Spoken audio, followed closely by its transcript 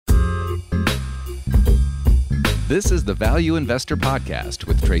This is the Value Investor Podcast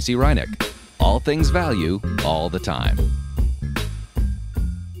with Tracey. All things value, all the time.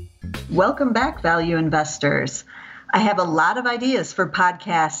 Welcome back, value investors. I have a lot of ideas for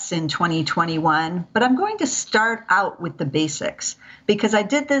podcasts in 2021, but I'm going to start out with the basics because I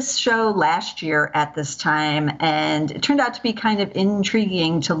did this show last year at this time, and it turned out to be kind of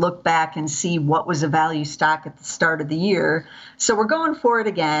intriguing to look back and see what was a value stock at the start of the year. So we're going for it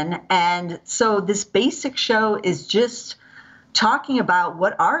again. And so this basic show is just talking about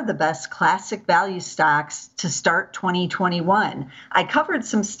what are the best classic value stocks to start 2021. I covered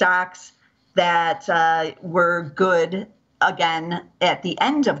some stocks that were good, again, at the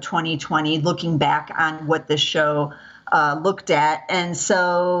end of 2020, looking back on what this show looked at. And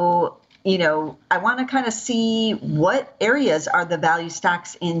so, I want to kind of see what areas are the value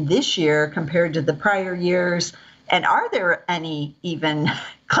stocks in this year compared to the prior years. And are there any even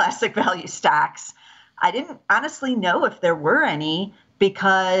classic value stocks? I didn't honestly know if there were any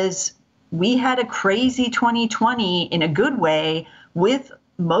because we had a crazy 2020 in a good way with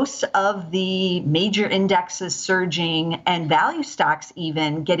most of the major indexes surging and value stocks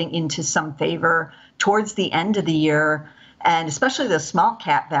even getting into some favor towards the end of the year, and especially the small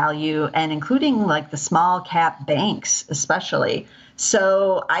cap value and including like the small cap banks especially.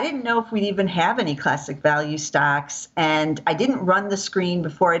 So I didn't know if we'd even have any classic value stocks, and I didn't run the screen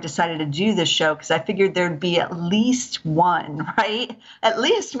before I decided to do this show because I figured there'd be at least one, right? At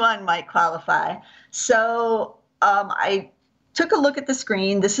least one might qualify. So I took a look at the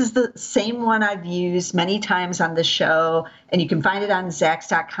screen. This is the same one I've used many times on the show, and you can find it on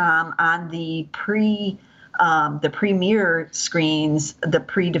Zacks.com on the premier screens, the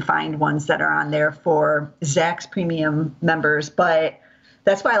predefined ones that are on there for Zacks Premium members. But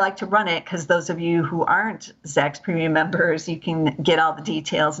that's why I like to run it, because those of you who aren't Zacks Premium members, you can get all the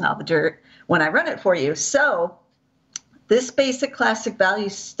details and all the dirt when I run it for you. So this basic classic value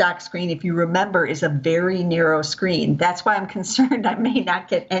stock screen, if you remember, is a very narrow screen. That's why I'm concerned I may not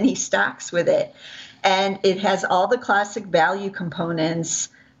get any stocks with it. And it has all the classic value components.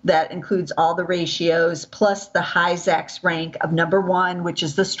 That includes all the ratios, plus the high Zacks rank of number 1, which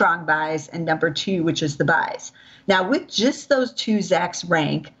is the strong buys, and number 2, which is the buys. Now, with just those 2 Zacks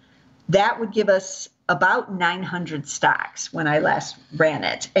rank, that would give us about 900 stocks when I last ran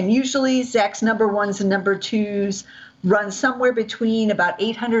it. And usually Zacks number 1s and number 2s run somewhere between about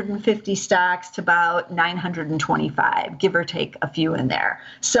 850 stocks to about 925, give or take a few in there.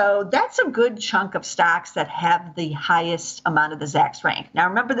 So that's a good chunk of stocks that have the highest amount of the Zacks rank. Now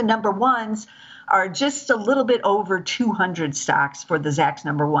remember, the number 1s are just a little bit over 200 stocks for the Zacks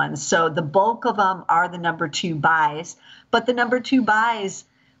number 1s. So the bulk of them are the number 2 buys, but the number 2 buys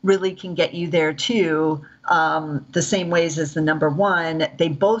really can get you there too, the same ways as the number 1. They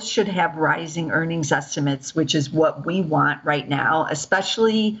both should have rising earnings estimates, which is what we want right now,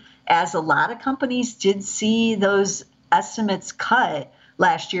 especially as a lot of companies did see those estimates cut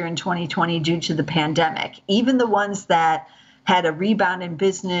last year in 2020 due to the pandemic. Even the ones that had a rebound in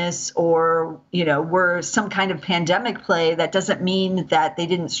business or, were some kind of pandemic play, that doesn't mean that they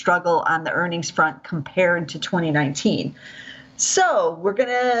didn't struggle on the earnings front compared to 2019. So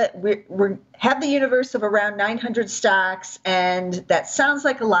we have the universe of around 900 stocks, and that sounds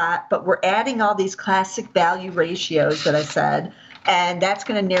like a lot, but we're adding all these classic value ratios that I said, and that's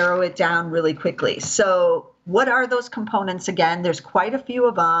going to narrow it down really quickly. So what are those components again? There's quite a few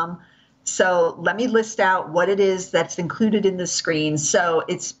of them. So let me list out what it is that's included in the screen. So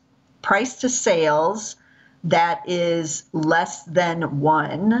it's price to sales that is less than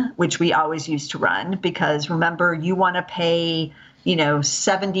 1, which we always used to run, because remember, you want to pay,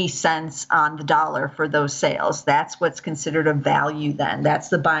 70 cents on the dollar for those sales. That's what's considered a value then. That's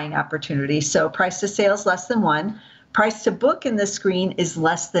the buying opportunity. So price to sales less than 1. Price to book in the screen is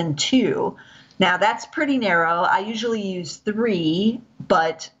less than 2. Now that's pretty narrow. I usually use 3,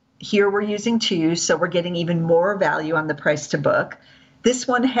 but here we're using 2, so we're getting even more value on the price to book. This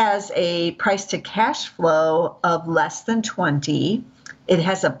one has a price to cash flow of less than 20. It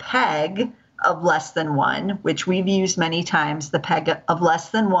has a PEG of less than 1, which we've used many times. The PEG of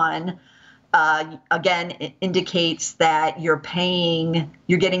less than 1, again, it indicates that you're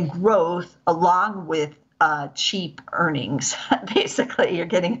getting growth along with cheap earnings. Basically, you're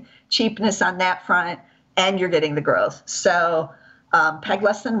getting cheapness on that front and you're getting the growth. So PEG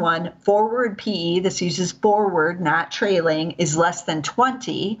less than 1, forward PE, this uses forward, not trailing, is less than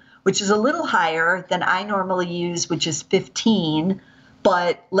 20, which is a little higher than I normally use, which is 15,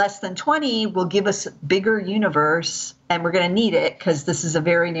 but less than 20 will give us a bigger universe, and we're going to need it because this is a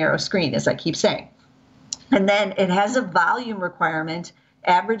very narrow screen, as I keep saying. And then it has a volume requirement,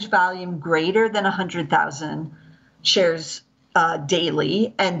 average volume greater than 100,000, shares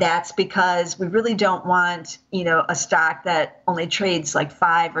daily, and that's because we really don't want, a stock that only trades like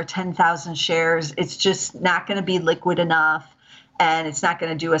 5 or 10,000 shares. It's just not going to be liquid enough, and it's not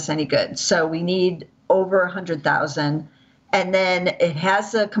going to do us any good. So we need over 100,000. And then it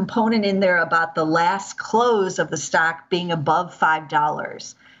has a component in there about the last close of the stock being above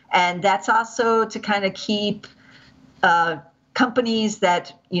 $5. And that's also to kind of keep companies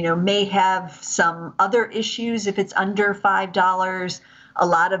that, may have some other issues. If it's under $5, a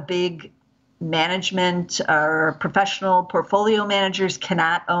lot of big management or professional portfolio managers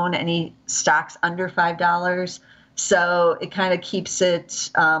cannot own any stocks under $5. So it kind of keeps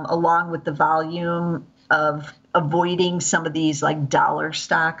it along with the volume of avoiding some of these like dollar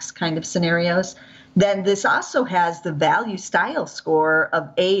stocks kind of scenarios. Then this also has the value style score of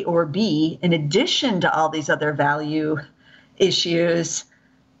A or B in addition to all these other value issues.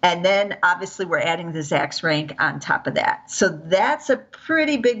 And then obviously we're adding the Zacks rank on top of that. So that's a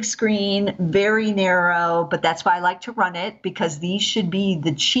pretty big screen, very narrow, but that's why I like to run it, because these should be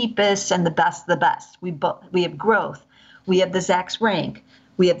the cheapest and the best of the best. We have growth, we have the Zacks rank,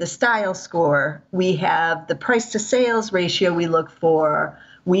 we have the style score, we have the price to sales ratio we look for,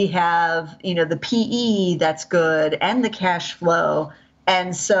 we have, the PE that's good, and the cash flow.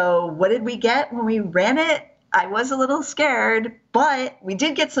 And so what did we get when we ran it? I was a little scared, but we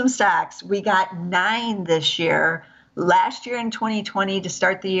did get some stocks. We got 9 this year. Last year in 2020, to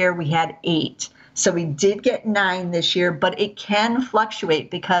start the year, we had 8. So we did get 9 this year, but it can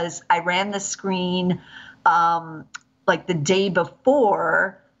fluctuate because I ran the screen like the day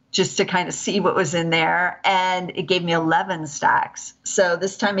before just to kind of see what was in there, and it gave me 11 stocks. So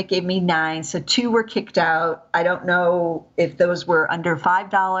this time it gave me 9. So 2 were kicked out. I don't know if those were under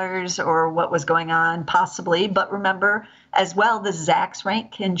 $5 or what was going on, possibly. But remember, as well, the Zacks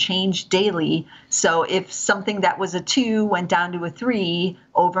rank can change daily. So if something that was a 2 went down to a 3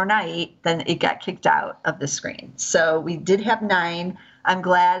 overnight, then it got kicked out of the screen. So we did have 9. I'm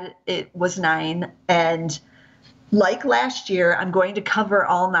glad it was 9. And like last year, I'm going to cover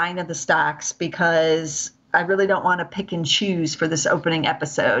all 9 of the stocks because I really don't want to pick and choose for this opening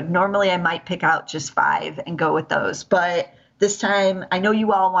episode. Normally, I might pick out just 5 and go with those. But this time, I know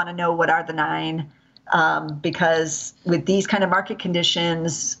you all want to know what are the 9, because with these kind of market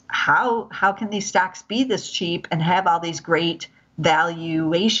conditions, how can these stocks be this cheap and have all these great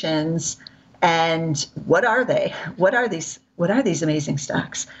valuations? And what are they? What are these amazing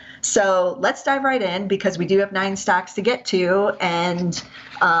stocks? So let's dive right in, because we do have 9 stocks to get to, and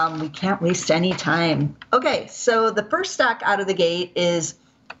we can't waste any time. Okay, so the first stock out of the gate is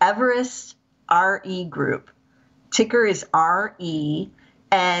Everest RE Group. Ticker is RE,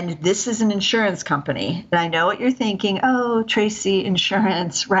 and this is an insurance company. And I know what you're thinking, oh, Tracey,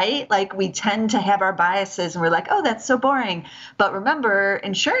 insurance, right? Like we tend to have our biases and we're like, oh, that's so boring. But remember,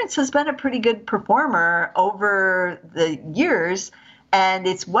 insurance has been a pretty good performer over the years. And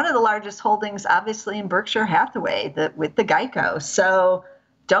it's one of the largest holdings, obviously, in Berkshire Hathaway with the Geico. So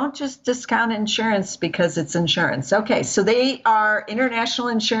don't just discount insurance because it's insurance. Okay, so they are international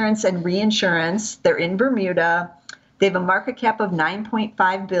insurance and reinsurance. They're in Bermuda. They have a market cap of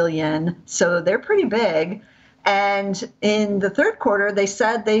 $9.5 billion, so they're pretty big. And in the third quarter, they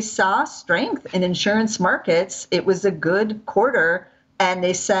said they saw strength in insurance markets. It was a good quarter. And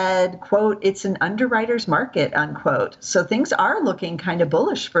they said, quote, it's an underwriter's market, unquote. So things are looking kind of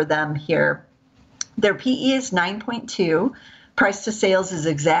bullish for them here. Their PE is 9.2. Price to sales is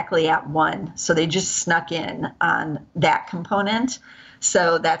exactly at 1. So they just snuck in on that component.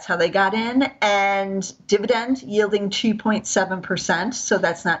 So that's how they got in. And dividend yielding 2.7%. So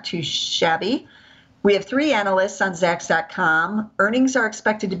that's not too shabby. We have 3 analysts on Zacks.com. Earnings are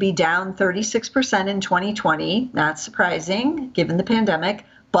expected to be down 36% in 2020. Not surprising, given the pandemic,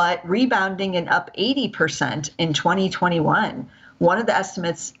 but rebounding and up 80% in 2021. One of the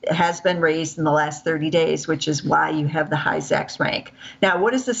estimates has been raised in the last 30 days, which is why you have the high Zacks rank. Now,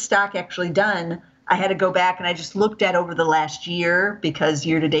 what has the stock actually done? I had to go back and I just looked at over the last year, because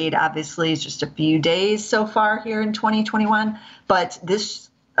year to date, obviously, is just a few days so far here in 2021. But this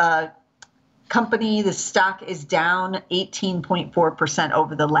company, the stock is down 18.4%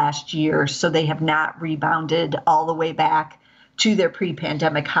 over the last year. So they have not rebounded all the way back to their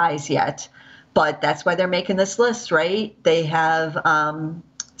pre-pandemic highs yet. But that's why they're making this list, right? They have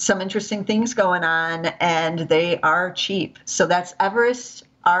some interesting things going on, and they are cheap. So that's Everest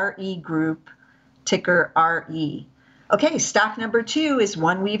RE Group, ticker RE. Okay, stock number 2 is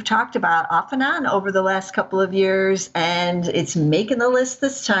one we've talked about off and on over the last couple of years, and it's making the list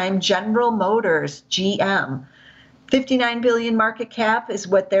this time, General Motors, GM. 59 billion market cap is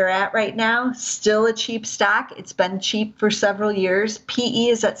what they're at right now. Still a cheap stock. It's been cheap for several years. PE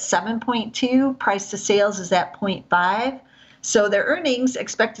is at 7.2. Price to sales is at 0.5. So their earnings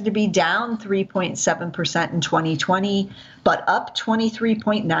expected to be down 3.7% in 2020, but up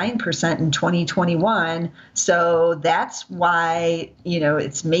 23.9% in 2021. So that's why,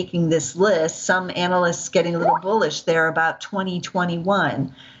 it's making this list. Some analysts getting a little bullish there about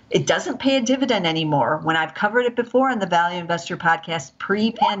 2021. It doesn't pay a dividend anymore. When I've covered it before on the Value Investor podcast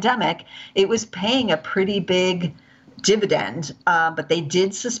pre-pandemic, it was paying a pretty big dividend, but they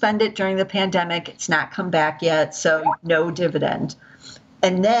did suspend it during the pandemic. It's not come back yet, so no dividend.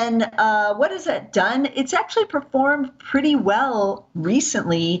 And then what has it done? It's actually performed pretty well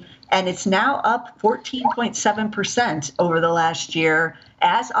recently, and it's now up 14.7% over the last year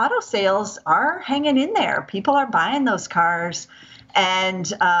as auto sales are hanging in there. People are buying those cars. And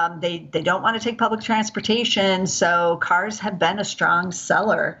they don't want to take public transportation, so cars have been a strong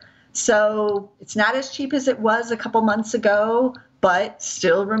seller. So it's not as cheap as it was a couple months ago, but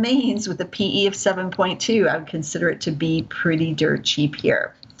still remains with a PE of 7.2. I would consider it to be pretty dirt cheap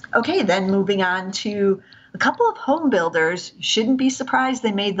here. Okay, then moving on to a couple of home builders. Shouldn't be surprised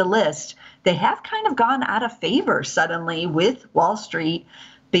they made the list. They have kind of gone out of favor suddenly with Wall Street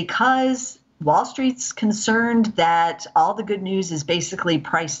because Wall Street's concerned that all the good news is basically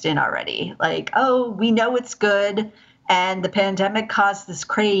priced in already. Like, oh, we know it's good, and the pandemic caused this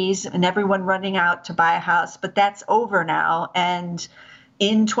craze and everyone running out to buy a house, but that's over now. And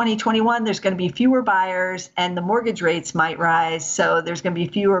in 2021, there's going to be fewer buyers and the mortgage rates might rise. So there's going to be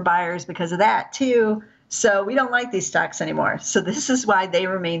fewer buyers because of that too. So we don't like these stocks anymore. So this is why they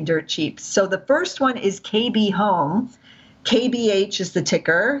remain dirt cheap. So the first one is KB Home. KBH is the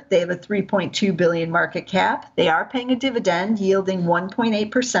ticker. They have a 3.2 billion market cap. They are paying a dividend yielding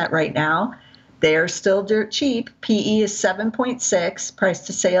 1.8% right now. They are still dirt cheap. PE is 7.6. Price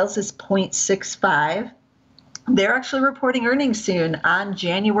to sales is 0.65. They're actually reporting earnings soon on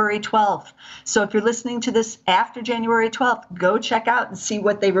January 12th. So if you're listening to this after January 12th, go check out and see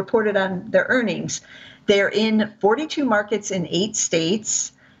what they reported on their earnings. They're in 42 markets in 8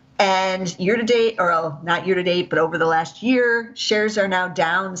 states. And year to date, or not year to date, but over the last year, shares are now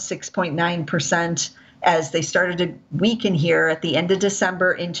down 6.9% as they started to weaken here at the end of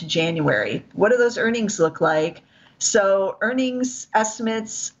December into January. What do those earnings look like? So earnings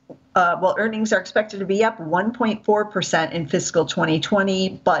estimates, earnings are expected to be up 1.4% in fiscal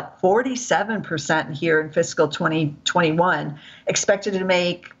 2020, but 47% here in fiscal 2021. Expected to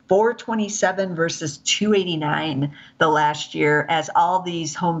make 427 versus 289 the last year, as all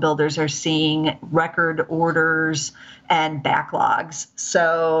these home builders are seeing record orders and backlogs.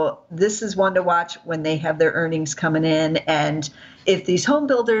 So this is one to watch when they have their earnings coming in. And if these home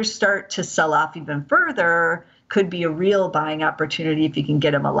builders start to sell off even further, could be a real buying opportunity if you can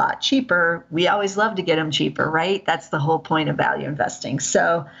get them a lot cheaper. We always love to get them cheaper, right? That's the whole point of value investing.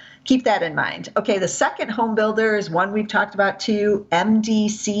 So keep that in mind. Okay, the second home builder is one we've talked about too,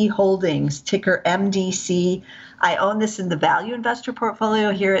 MDC Holdings, ticker MDC. I own this in the value investor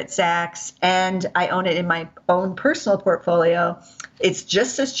portfolio here at Zacks, and I own it in my own personal portfolio. It's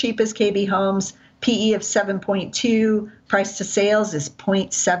just as cheap as KB Homes, PE of 7.2, price to sales is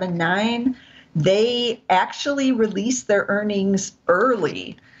 0.79. They actually released their earnings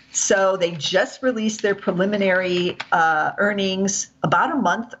early. So they just released their preliminary earnings about a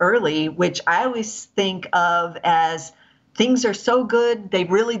month early, which I always think of as things are so good, they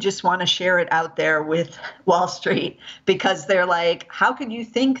really just want to share it out there with Wall Street because they're like, how could you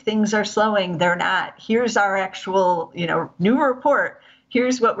think things are slowing? They're not. Here's our actual, new report.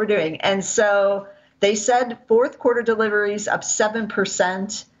 Here's what we're doing. And so they said fourth quarter deliveries up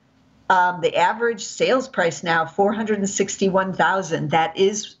 7%. The average sales price now, $461,000. That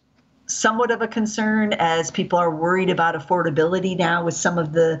is somewhat of a concern as people are worried about affordability now with some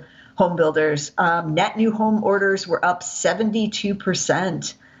of the home builders. Net new home orders were up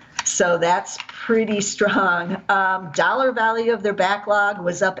 72%. So that's pretty strong. Dollar value of their backlog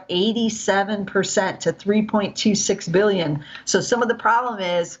was up 87% to $3.26 billion. So some of the problem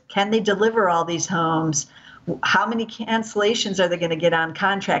is, can they deliver all these homes? How many cancellations are they going to get on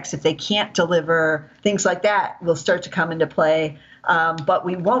contracts if they can't deliver? Things like that will start to come into play. But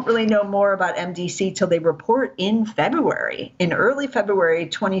we won't really know more about MDC till they report in February. In early February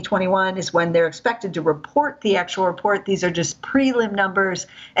 2021 is when they're expected to report the actual report. These are just prelim numbers,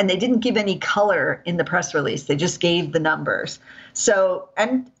 and they didn't give any color in the press release. They just gave the numbers. So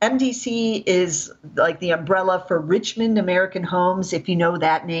MDC is like the umbrella for Richmond American Homes, if you know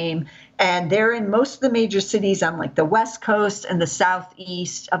that name. And they're in most of the major cities on like the West Coast and the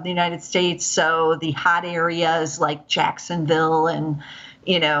Southeast of the United States. So the hot areas like Jacksonville and,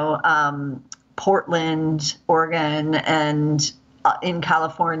 Portland, Oregon, and in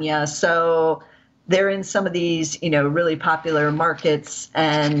California. So they're in some of these, really popular markets,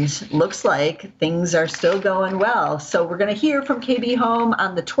 and looks like things are still going well. So we're going to hear from KB Home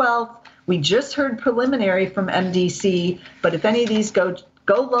on the 12th. We just heard preliminary from MDC, but if any of these go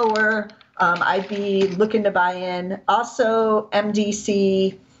lower, I'd be looking to buy in. Also,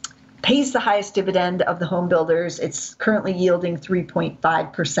 MDC pays the highest dividend of the home builders. It's currently yielding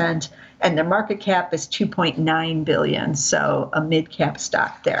 3.5%, and their market cap is $2.9 billion. So a mid-cap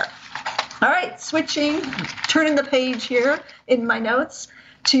stock there. All right, turning the page here in my notes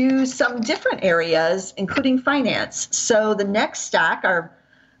to some different areas, including finance. So the next stock, our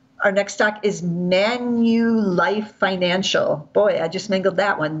next stock is Manulife Financial. Boy, I just mangled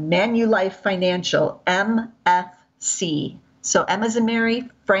that one. Manulife Financial, MFC. So M as in Mary,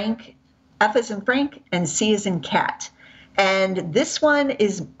 Frank, F as in Frank, and C as in cat. And this one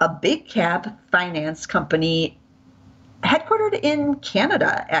is a big cap finance company headquartered in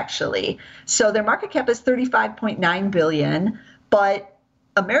Canada, actually. So their market cap is $35.9 billion, but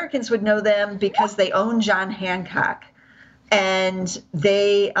Americans would know them because they own John Hancock. And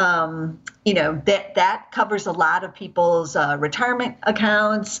they, that covers a lot of people's retirement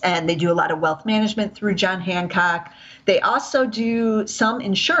accounts, and they do a lot of wealth management through John Hancock. They also do some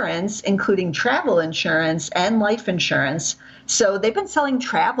insurance, including travel insurance and life insurance. So they've been selling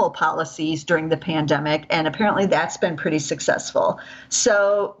travel policies during the pandemic, and apparently that's been pretty successful.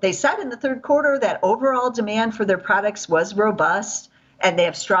 So they said in the third quarter that overall demand for their products was robust, and they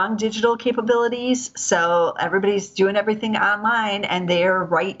have strong digital capabilities. So everybody's doing everything online, and they're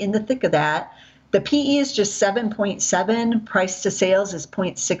right in the thick of that. The PE is just 7.7. Price to sales is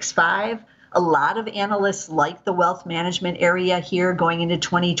 0.65. A lot of analysts like the wealth management area here going into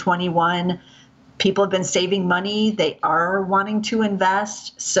 2021. People have been saving money. They are wanting to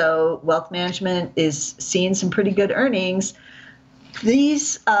invest. So wealth management is seeing some pretty good earnings.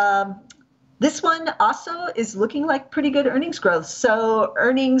 This one also is looking like pretty good earnings growth. So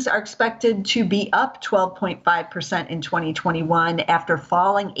earnings are expected to be up 12.5% in 2021 after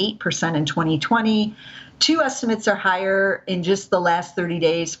falling 8% in 2020. Two estimates are higher in just the last 30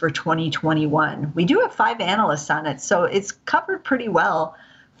 days for 2021. We do have 5 analysts on it, so it's covered pretty well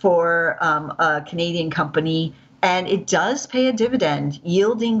for a Canadian company. And it does pay a dividend,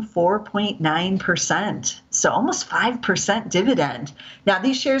 yielding 4.9%, so almost 5% dividend. Now,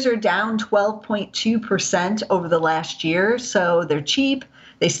 these shares are down 12.2% over the last year, so they're cheap.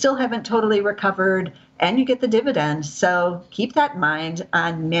 They still haven't totally recovered, and you get the dividend. So keep that in mind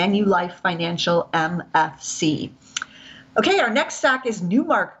on Manulife Financial, MFC. Okay, our next stock is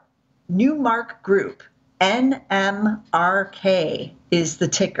Newmark Group. NMRK is the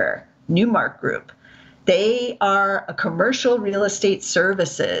ticker, Newmark Group. They are a commercial real estate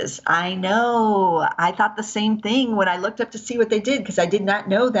services. I know. I thought the same thing when I looked up to see what they did, because I did not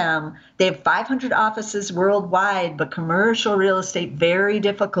know them. They have 500 offices worldwide, but commercial real estate, very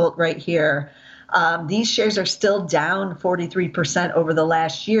difficult right here. These shares are still down 43% over the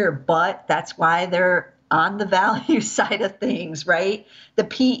last year, but that's why they're on the value side of things, right? The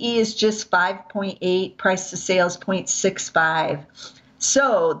PE is just 5.8, price to sales 0.65.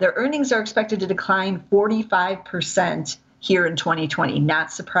 So their earnings are expected to decline 45% here in 2020.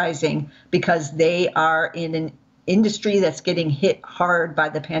 Not surprising, because they are in an industry that's getting hit hard by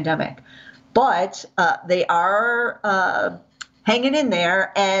the pandemic. But they are hanging in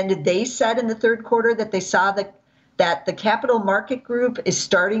there, and they said in the third quarter that they saw that the capital market group is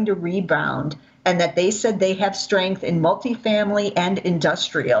starting to rebound, and that they said they have strength in multifamily and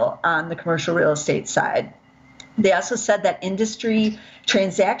industrial on the commercial real estate side. They also said that industry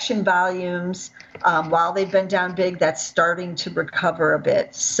transaction volumes, while they've been down big, that's starting to recover a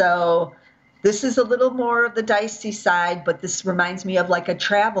bit. So this is a little more of the dicey side, but this reminds me of like a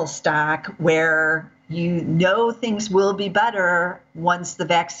travel stock where things will be better once the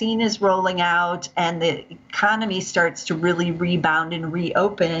vaccine is rolling out and the economy starts to really rebound and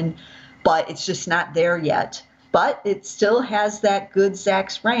reopen, but it's just not there yet. But it still has that good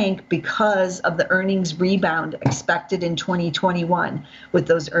Zacks rank because of the earnings rebound expected in 2021, with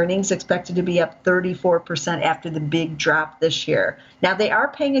those earnings expected to be up 34% after the big drop this year. Now, they are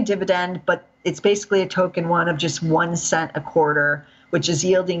paying a dividend, but it's basically a token one of just 1 cent a quarter, which is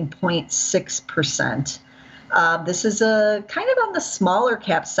yielding 0.6%. This is a kind of on the smaller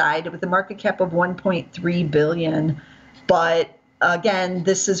cap side with a market cap of 1.3 billion, but again,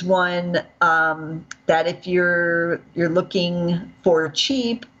 this is one that if you're looking for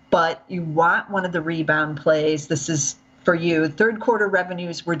cheap, but you want one of the rebound plays, this is for you. Third quarter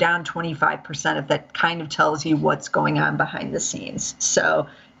revenues were down 25%, if that kind of tells you what's going on behind the scenes. So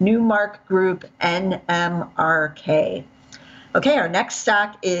Newmark Group, NMRK. Okay, our next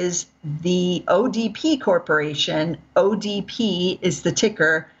stock is the ODP Corporation. ODP is the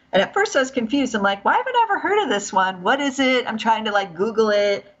ticker. And at first I was confused. I'm like, why have I never heard of this one? What is it? I'm trying to Google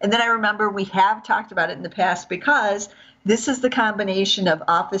it. And then I remember we have talked about it in the past because this is the combination of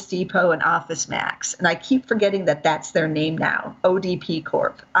Office Depot and Office Max. And I keep forgetting that that's their name now, ODP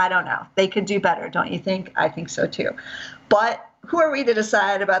Corp. I don't know. They could do better, don't you think? I think so too. But who are we to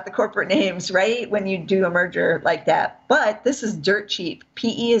decide about the corporate names, right? When you do a merger like that. But this is dirt cheap.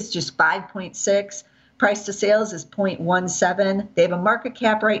 PE is just 5.6. Price to sales is 0.17. They have a market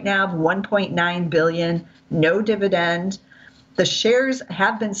cap right now of 1.9 billion, no dividend. The shares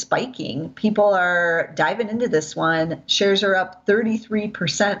have been spiking. People are diving into this one. Shares are up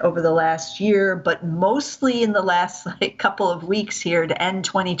 33% over the last year, but mostly in the last couple of weeks here to end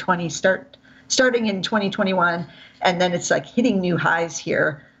 2020, starting in 2021. And then it's hitting new highs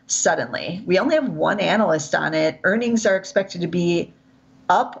here suddenly. We only have one analyst on it. Earnings are expected to be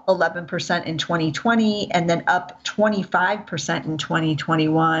up 11% in 2020 and then up 25% in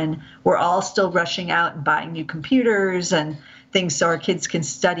 2021. We're all still rushing out and buying new computers and things so our kids can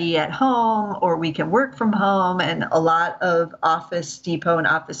study at home or we can work from home. And a lot of Office Depot and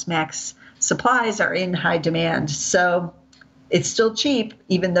Office Max supplies are in high demand. So it's still cheap,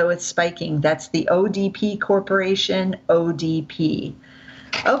 even though it's spiking. That's the ODP Corporation, ODP.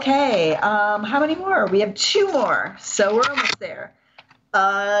 Okay, how many more? We have two more, so we're almost there.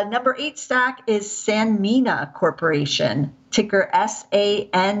 Number 8 stock is SANM Corporation, ticker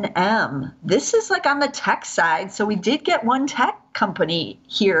SANM. This is on the tech side. So we did get one tech company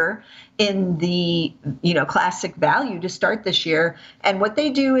here in the classic value to start this year. And what they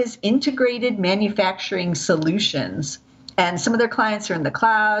do is integrated manufacturing solutions. And some of their clients are in the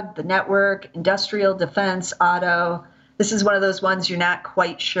cloud, the network, industrial, defense, auto. This is one of those ones you're not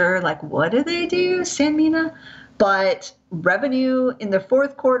quite sure, what do they do, SANM? But revenue in the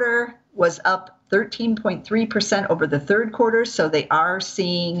fourth quarter was up 13.3% over the third quarter. So they are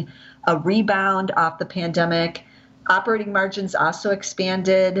seeing a rebound off the pandemic. Operating margins also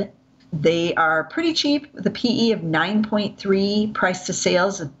expanded. They are pretty cheap with a PE of 9.3, price to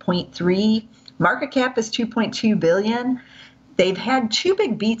sales of 0.3. Market cap is 2.2 billion. They've had two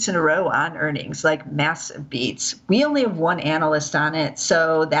big beats in a row on earnings, massive beats. We only have one analyst on it,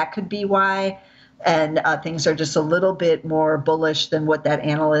 so that could be why. And things are just a little bit more bullish than what that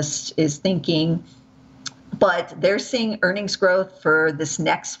analyst is thinking. But they're seeing earnings growth for this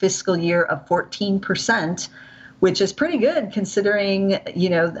next fiscal year of 14%, which is pretty good considering,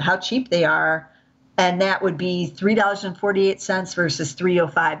 how cheap they are. And that would be $3.48 versus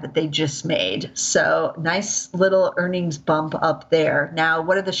 $3.05 that they just made. So nice little earnings bump up there. Now,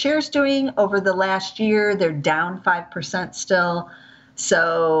 what are the shares doing over the last year? They're down 5% still.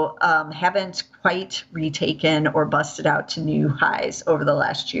 So haven't quite retaken or busted out to new highs over the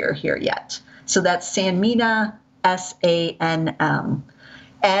last year here yet. So that's SANM, SANM.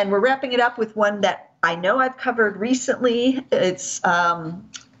 And we're wrapping it up with one that I know I've covered recently. It's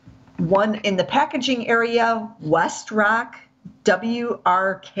one in the packaging area, WestRock,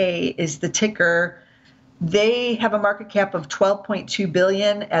 WRK is the ticker. They have a market cap of 12.2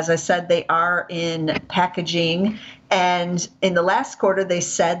 billion. As I said, they are in packaging. And in the last quarter, they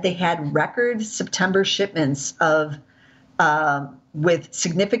said they had record September shipments with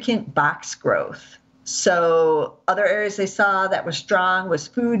significant box growth. So other areas they saw that was strong was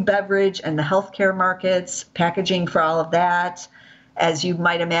food, beverage, and the healthcare markets, packaging for all of that. As you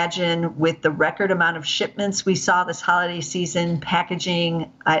might imagine, with the record amount of shipments we saw this holiday season,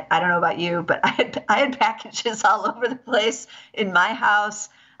 packaging, I don't know about you, but I had packages all over the place in my house.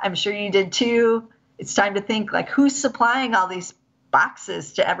 I'm sure you did too. It's time to think, who's supplying all these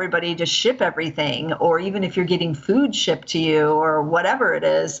boxes to everybody to ship everything? Or even if you're getting food shipped to you or whatever it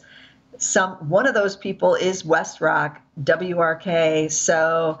is, one of those people is WestRock, WRK.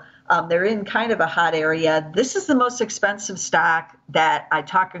 So they're in kind of a hot area. This is the most expensive stock that I'm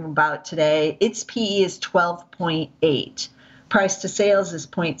talking about today. Its PE is 12.8. Price to sales is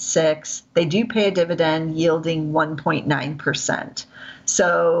 0.6. They do pay a dividend yielding 1.9%.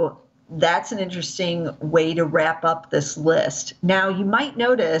 So that's an interesting way to wrap up this list. Now, you might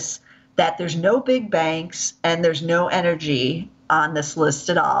notice that there's no big banks and there's no energy on this list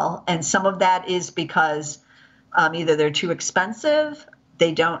at all. And some of that is because either they're too expensive,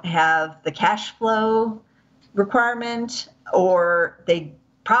 they don't have the cash flow requirement, or they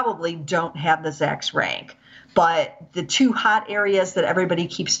probably don't have the Zacks rank. But the two hot areas that everybody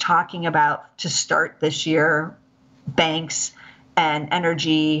keeps talking about to start this year, banks and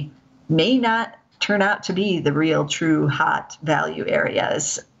energy, may not turn out to be the real true hot value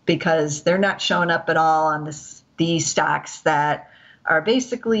areas, because they're not showing up at all on these stocks that are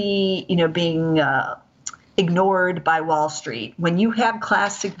basically, being ignored by Wall Street. When you have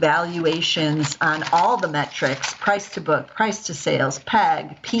classic valuations on all the metrics, price to book, price to sales,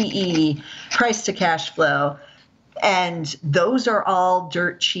 PEG, PE, price to cash flow, and those are all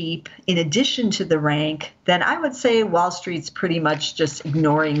dirt cheap in addition to the rank, then I would say Wall Street's pretty much just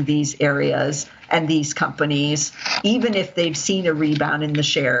ignoring these areas and these companies. Even if they've seen a rebound in the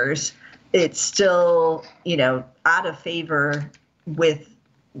shares, it's still, out of favor with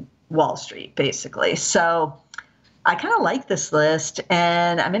Wall Street, basically. So I kind of like this list,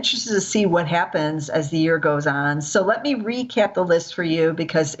 and I'm interested to see what happens as the year goes on. So let me recap the list for you,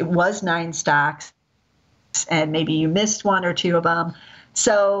 because it was 9 stocks, and maybe you missed 1 or 2 of them.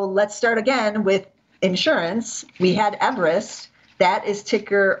 So let's start again with insurance. We had Everest, that is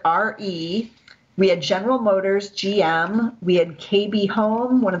ticker RE. We had General Motors, GM. We had KB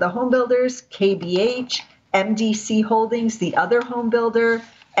Home, one of the home builders, KBH, MDC Holdings, the other home builder,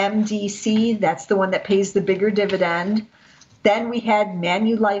 MDC, that's the one that pays the bigger dividend. Then we had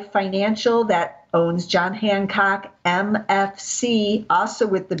Manulife Financial, that owns John Hancock, MFC, also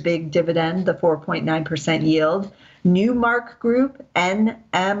with the big dividend, the 4.9% yield. Newmark Group, NMRK,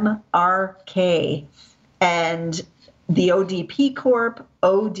 and the ODP Corp,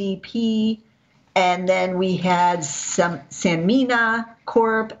 ODP. And then we had Sanmina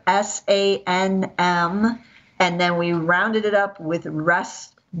Corp, SANM. And then we rounded it up with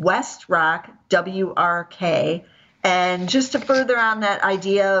Westrock, WRK. And just to further on that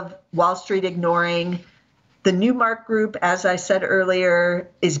idea of Wall Street ignoring, the Newmark Group, as I said earlier,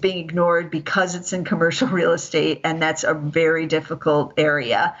 is being ignored because it's in commercial real estate, and that's a very difficult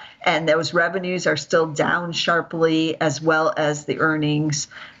area. And those revenues are still down sharply, as well as the earnings.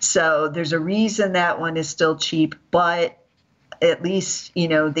 So there's a reason that one is still cheap, but at least,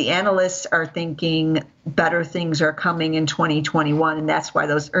 the analysts are thinking better things are coming in 2021, and that's why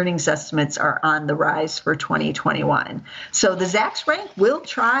those earnings estimates are on the rise for 2021. So the Zacks rank will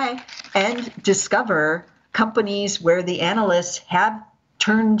try and discover companies where the analysts have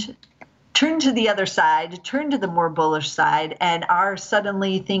turned to the other side, turned to the more bullish side, and are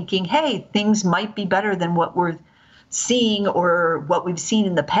suddenly thinking, hey, things might be better than what we're seeing or what we've seen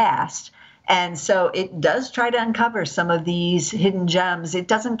in the past. And so it does try to uncover some of these hidden gems. It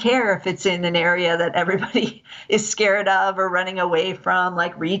doesn't care if it's in an area that everybody is scared of or running away from,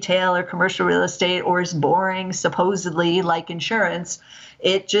 like retail or commercial real estate, or is boring, supposedly, like insurance.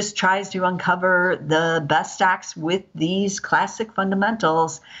 It just tries to uncover the best stocks with these classic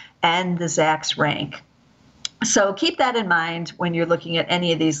fundamentals and the Zacks rank. So keep that in mind when you're looking at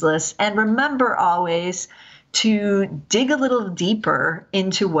any of these lists. And remember always to dig a little deeper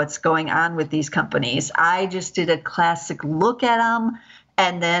into what's going on with these companies. I just did a classic look at them,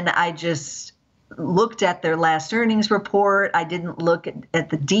 and then I just looked at their last earnings report. I didn't look at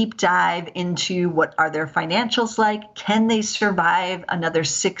the deep dive into what are their financials like. Can they survive another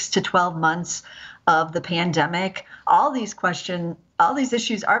 6 to 12 months of the pandemic? All these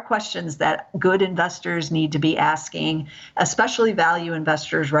issues are questions that good investors need to be asking, especially value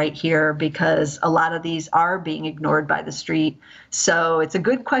investors right here, because a lot of these are being ignored by the street. So it's a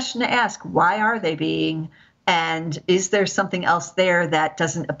good question to ask. Why are they being? And is there something else there that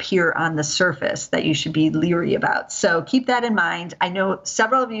doesn't appear on the surface that you should be leery about? So keep that in mind. I know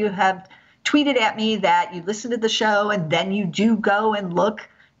several of you have tweeted at me that you listen to the show and then you do go and look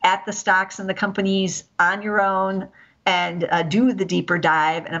at the stocks and the companies on your own and do the deeper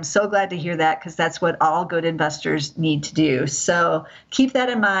dive. And I'm so glad to hear that, because that's what all good investors need to do. So keep that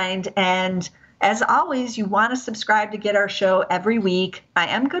in mind. And as always, you want to subscribe to get our show every week. I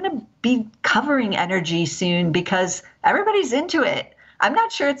am going to be covering energy soon because everybody's into it. I'm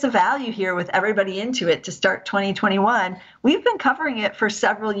not sure it's a value here with everybody into it to start 2021. We've been covering it for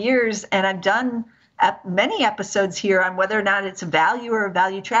several years, and I've done many episodes here on whether or not it's a value or a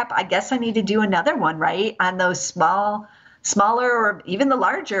value trap. I guess I need to do another one, right, on those smaller or even the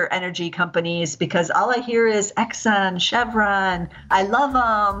larger energy companies, because all I hear is Exxon, Chevron, I love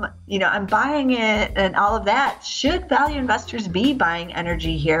them, I'm buying it, and all of that. Should value investors be buying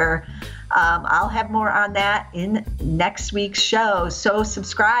energy here? I'll have more on that in next week's show. So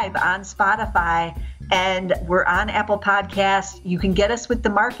subscribe on Spotify, and we're on Apple Podcasts. You can get us with the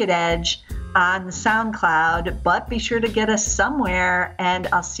Market Edge on SoundCloud, but be sure to get us somewhere. And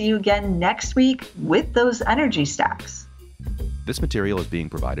I'll see you again next week with those energy stocks. This material is being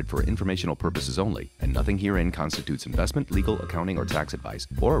provided for informational purposes only, and nothing herein constitutes investment, legal, accounting, or tax advice,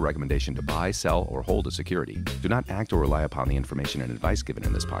 or a recommendation to buy, sell, or hold a security. Do not act or rely upon the information and advice given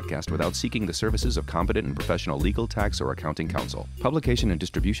in this podcast without seeking the services of competent and professional legal, tax, or accounting counsel. Publication and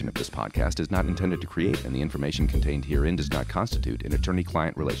distribution of this podcast is not intended to create, and the information contained herein does not constitute an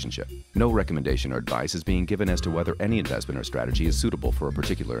attorney-client relationship. No recommendation or advice is being given as to whether any investment or strategy is suitable for a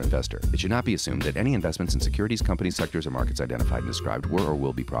particular investor. It should not be assumed that any investments in securities, companies, sectors, or markets identified and described were or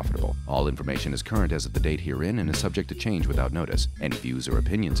will be profitable. All information is current as of the date herein and is subject to change without notice. Any views or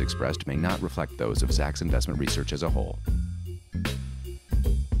opinions expressed may not reflect those of Zacks Investment Research as a whole.